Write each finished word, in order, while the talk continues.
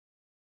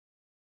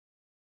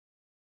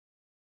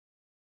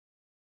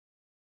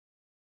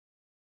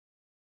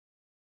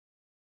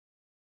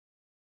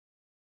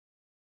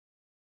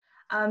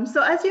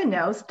So as you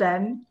know,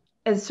 STEM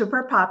is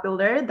super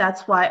popular.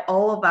 That's why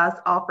all of us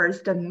offer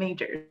STEM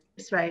majors,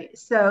 right?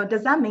 So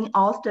does that mean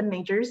all STEM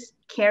majors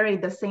carry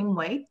the same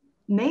weight?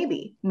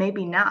 Maybe,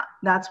 maybe not.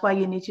 That's why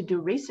you need to do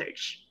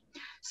research.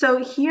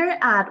 So here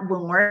at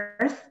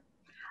Wentworth,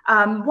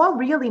 what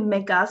really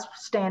make us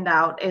stand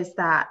out is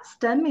that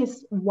STEM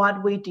is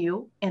what we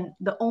do and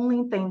the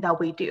only thing that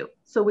we do.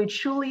 So we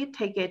truly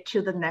take it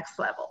to the next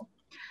level.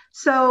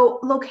 So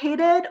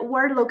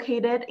we're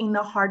located in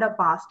the heart of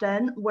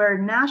Boston, where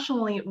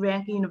nationally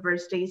ranked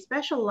universities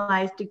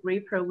specialize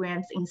degree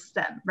programs in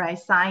STEM, right?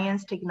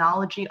 Science,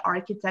 technology,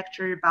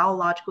 architecture,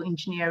 biological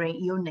engineering,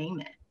 you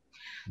name it.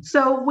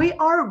 So we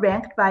are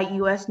ranked by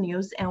US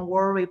News and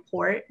World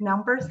Report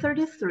number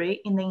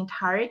 33 in the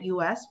entire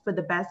US for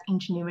the best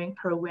engineering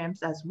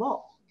programs as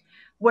well.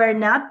 We're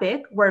not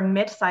big, we're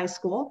mid-sized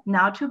school,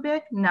 not too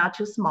big, not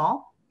too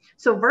small.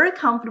 So very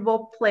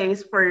comfortable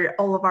place for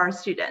all of our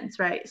students,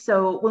 right?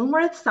 So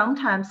Wentworth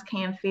sometimes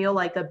can feel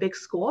like a big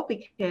school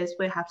because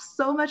we have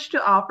so much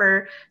to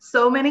offer,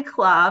 so many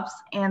clubs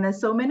and then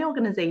so many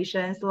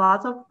organizations,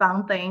 lots of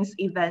fun things,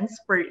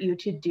 events for you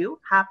to do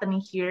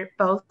happening here,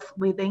 both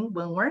within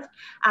Wentworth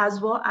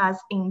as well as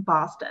in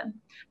Boston.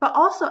 But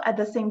also at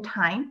the same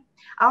time,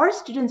 our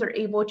students are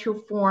able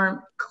to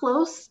form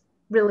close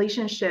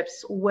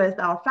relationships with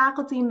our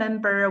faculty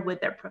member,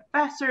 with their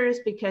professors,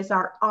 because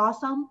our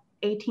awesome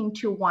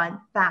 18:1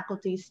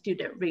 faculty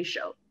student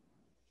ratio.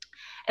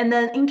 And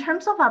then in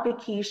terms of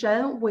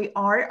application, we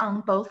are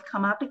on both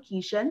COM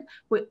application.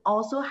 We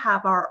also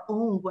have our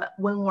own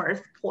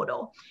Wentworth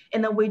portal.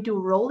 And then we do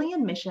rolling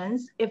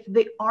admissions. If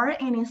there are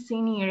any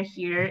senior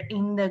here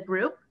in the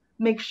group,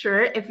 make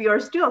sure if you're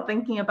still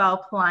thinking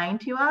about applying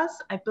to us,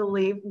 I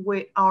believe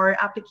our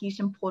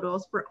application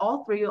portals for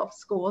all three of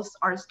schools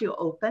are still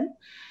open.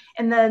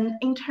 And then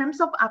in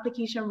terms of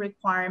application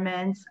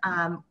requirements,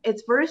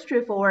 it's very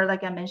straightforward,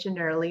 like I mentioned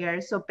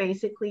earlier. So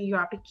basically your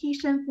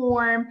application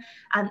form,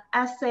 an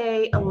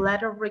essay, a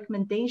letter of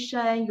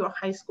recommendation, your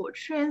high school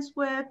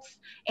transcripts,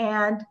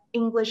 and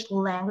English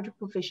language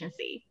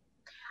proficiency.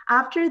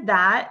 After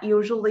that,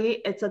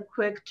 usually it's a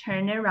quick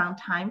turnaround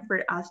time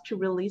for us to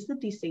release the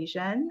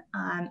decision.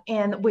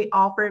 And we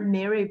offer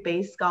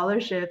merit-based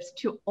scholarships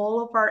to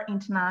all of our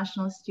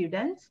international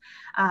students.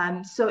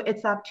 So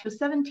it's up to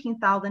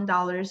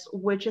 $17,000,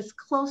 which is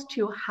close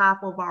to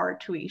half of our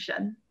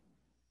tuition.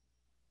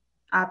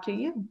 Up to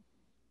you.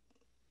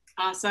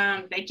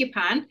 Awesome. Thank you,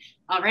 Pan.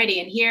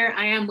 Alrighty, and here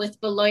I am with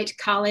Beloit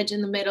College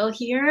in the middle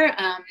here.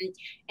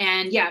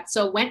 And yeah,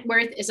 so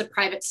Wentworth is a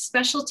private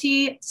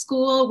specialty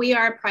school. We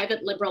are a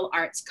private liberal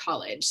arts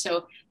college.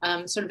 So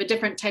sort of a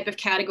different type of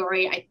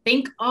category. I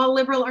think all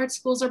liberal arts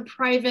schools are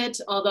private,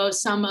 although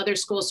some other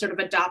schools sort of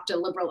adopt a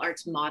liberal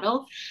arts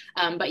model.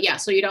 But yeah,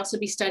 so you'd also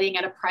be studying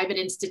at a private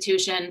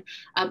institution.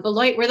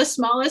 Beloit, we're the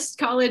smallest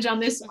college on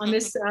this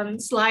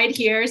slide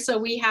here. So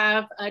we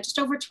have just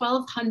over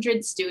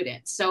 1,200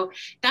 students. So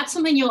that's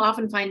something you'll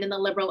often find in the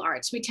liberal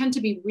arts. We tend to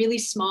be really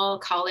small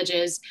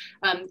colleges,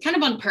 kind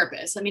of on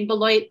purpose. I mean,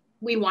 Beloit,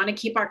 we want to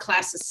keep our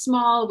classes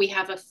small. We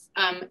have a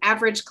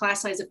average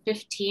class size of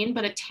 15,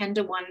 but a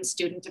 10-to-1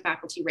 student to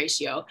faculty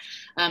ratio.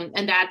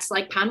 And that's,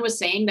 like Pan was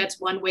saying,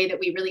 that's one way that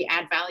we really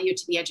add value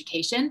to the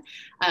education,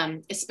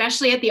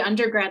 especially at the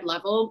undergrad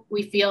level.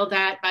 We feel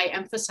that by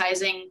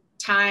emphasizing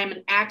time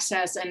and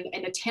access and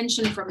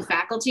attention from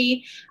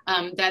faculty,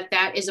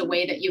 that is a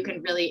way that you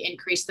can really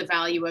increase the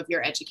value of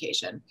your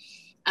education.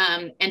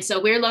 And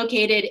so we're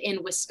located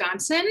in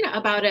Wisconsin,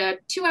 about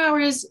 2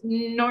 hours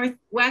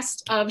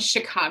northwest of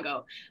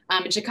Chicago.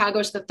 And Chicago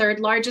is the third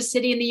largest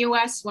city in the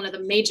US, one of the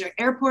major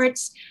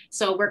airports.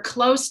 So we're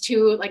close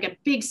to like a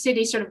big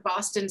city, sort of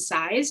Boston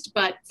sized,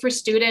 but for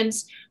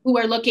students who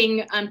are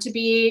looking to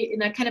be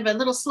in a kind of a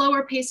little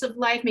slower pace of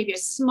life, maybe a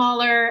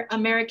smaller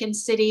American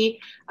city,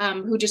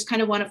 who just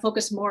kind of want to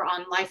focus more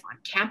on life on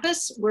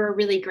campus, we're a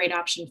really great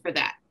option for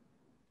that.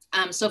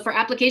 So for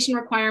application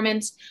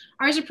requirements,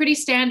 ours are pretty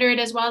standard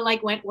as well,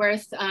 like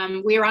Wentworth.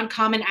 We are on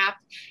Common App,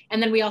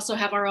 and then we also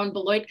have our own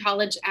Beloit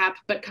College app,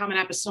 but Common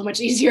App is so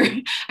much easier.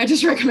 I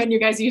just recommend you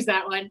guys use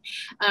that one.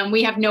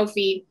 We have no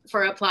fee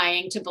for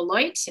applying to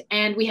Beloit,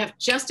 and we have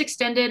just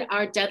extended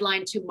our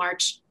deadline to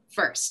March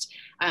 1st.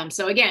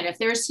 So again, if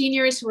there are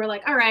seniors who are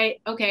like, all right,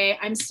 okay,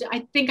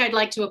 I think I'd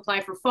like to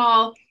apply for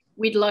fall,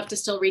 we'd love to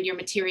still read your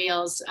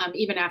materials,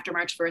 even after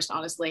March 1st,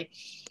 honestly.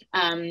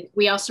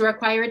 We also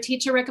require a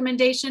teacher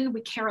recommendation.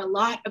 We care a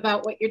lot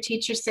about what your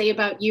teachers say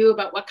about you,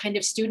 about what kind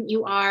of student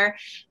you are.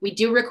 We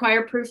do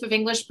require proof of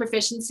English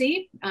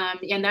proficiency.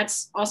 And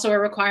that's also a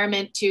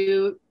requirement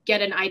to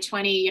get an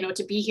I-20,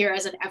 to be here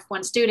as an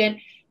F1 student.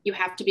 You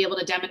have to be able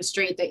to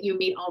demonstrate that you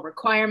meet all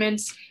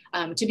requirements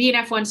to be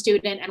an F1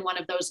 student, and one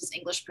of those is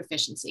English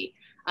proficiency.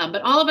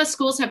 But all of us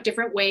schools have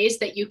different ways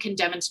that you can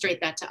demonstrate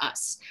that to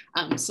us.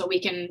 So we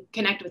can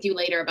connect with you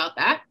later about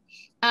that.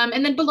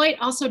 And then Beloit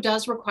also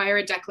does require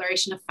a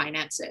declaration of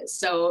finances.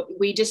 So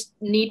we just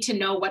need to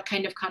know what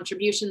kind of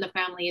contribution the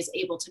family is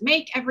able to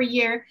make every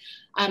year.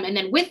 And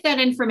then with that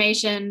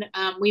information,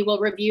 we will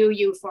review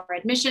you for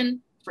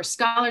admission. for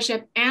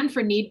scholarship, and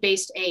for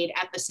need-based aid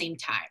at the same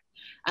time.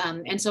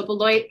 And so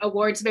Beloit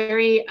awards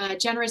very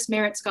generous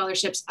merit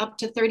scholarships up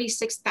to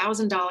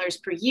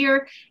 $36,000 per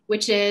year,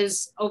 which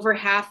is over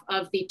half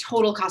of the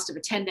total cost of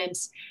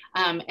attendance.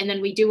 And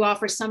then we do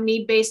offer some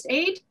need-based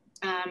aid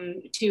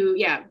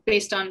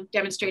based on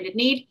demonstrated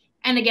need.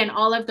 And again,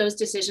 all of those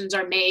decisions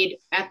are made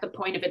at the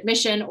point of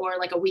admission or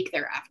like a week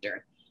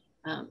thereafter.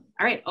 All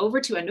right, over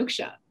to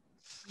Anuksha.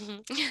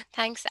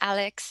 Thanks,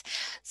 Alex.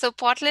 So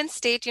Portland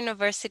State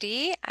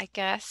University, I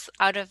guess,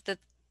 out of the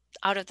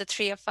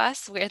three of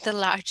us, we're the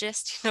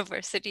largest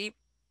university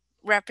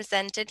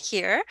represented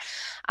here.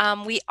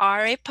 We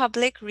are a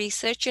public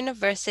research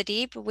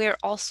university, but we're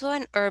also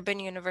an urban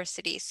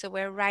university. So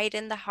we're right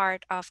in the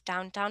heart of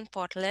downtown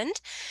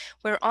Portland.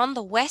 We're on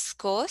the West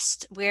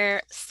Coast.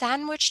 We're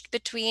sandwiched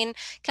between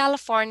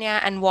California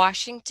and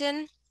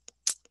Washington.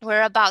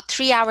 We're about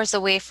 3 hours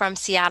away from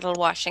Seattle,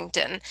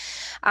 Washington.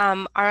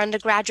 Our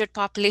undergraduate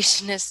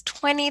population is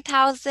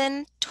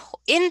 20,000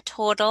 in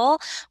total.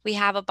 We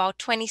have about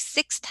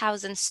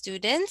 26,000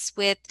 students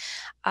with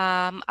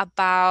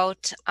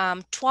about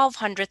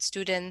 1,200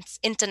 students,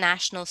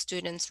 international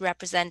students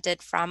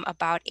represented from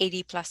about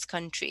 80 plus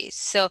countries.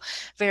 So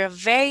we're a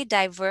very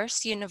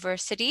diverse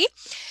university.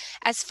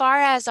 As far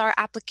as our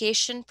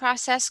application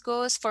process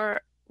goes,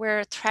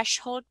 we're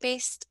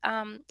threshold-based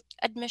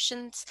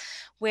admissions,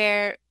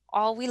 where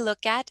all we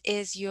look at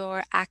is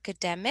your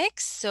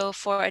academics. So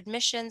for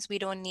admissions, we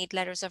don't need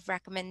letters of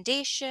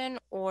recommendation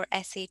or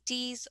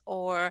SATs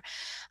or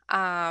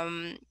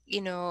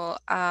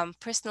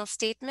personal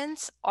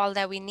statements. All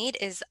that we need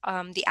is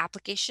the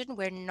application.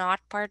 We're not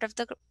part of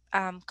the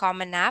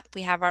Common App.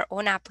 We have our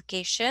own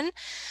application.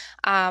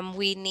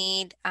 We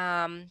need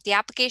the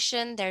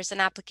application. There's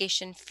an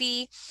application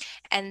fee,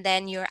 and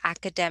then your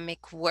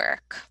academic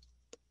work.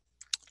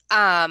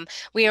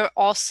 We are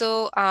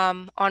also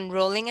on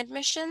rolling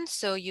admission,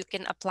 so you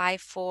can apply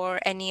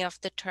for any of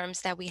the terms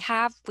that we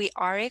have. We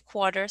are a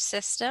quarter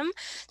system,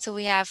 so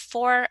we have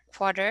 4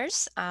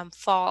 quarters,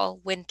 fall,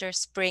 winter,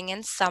 spring,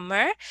 and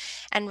summer.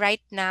 And right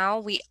now,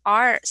 we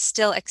are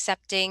still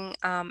accepting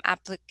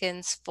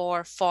applicants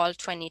for fall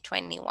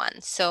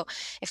 2021. So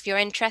if you're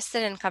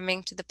interested in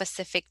coming to the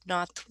Pacific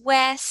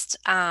Northwest,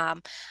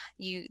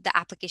 the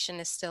application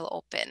is still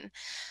open.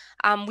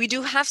 We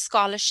do have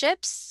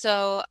scholarships.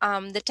 So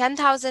the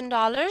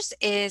 $10,000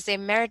 is a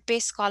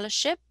merit-based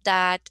scholarship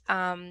that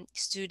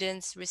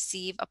students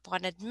receive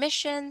upon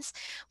admissions.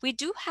 We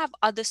do have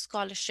other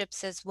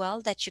scholarships as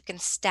well that you can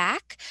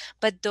stack,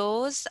 but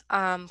those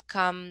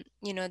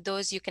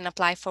those you can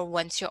apply for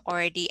once you're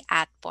already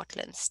at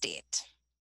Portland State.